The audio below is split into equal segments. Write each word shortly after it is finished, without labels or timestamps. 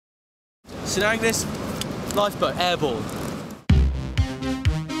It's an Agnes Lifeboat, airborne.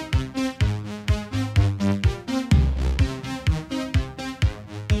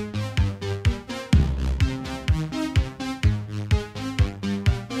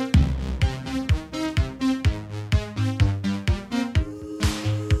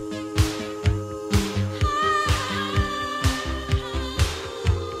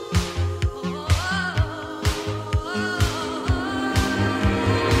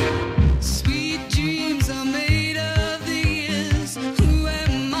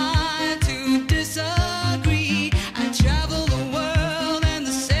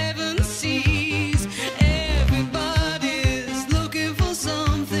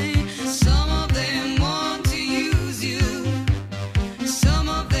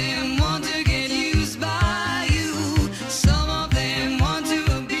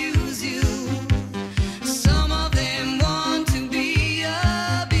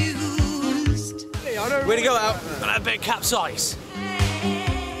 We're gonna go out and have a bit of capsize.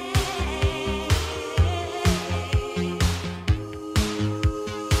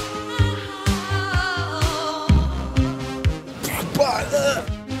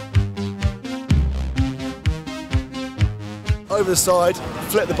 Over the side,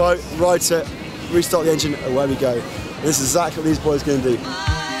 flip the boat, right it, restart the engine, away we go. And this is exactly what these boys are going to do.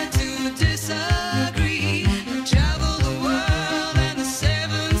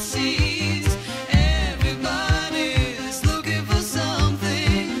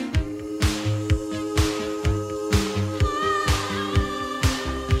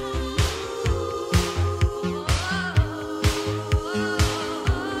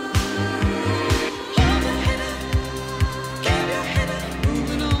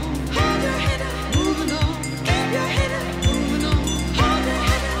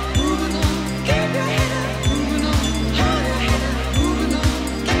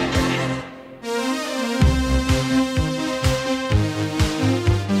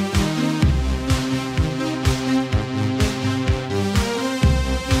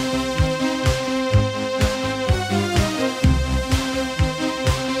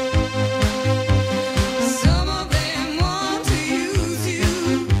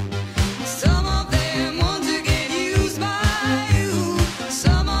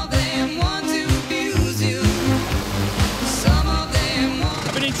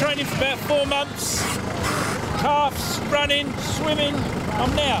 Training for about 4 months, calves, running, swimming,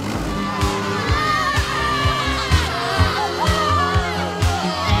 I'm there.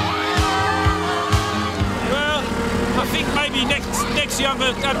 Well, I think maybe next year I'm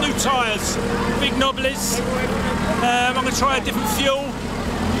going to have new tyres, big knobblies. I'm going to try a different fuel,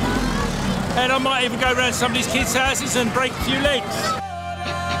 and I might even go around some of these kids' houses and break a few legs.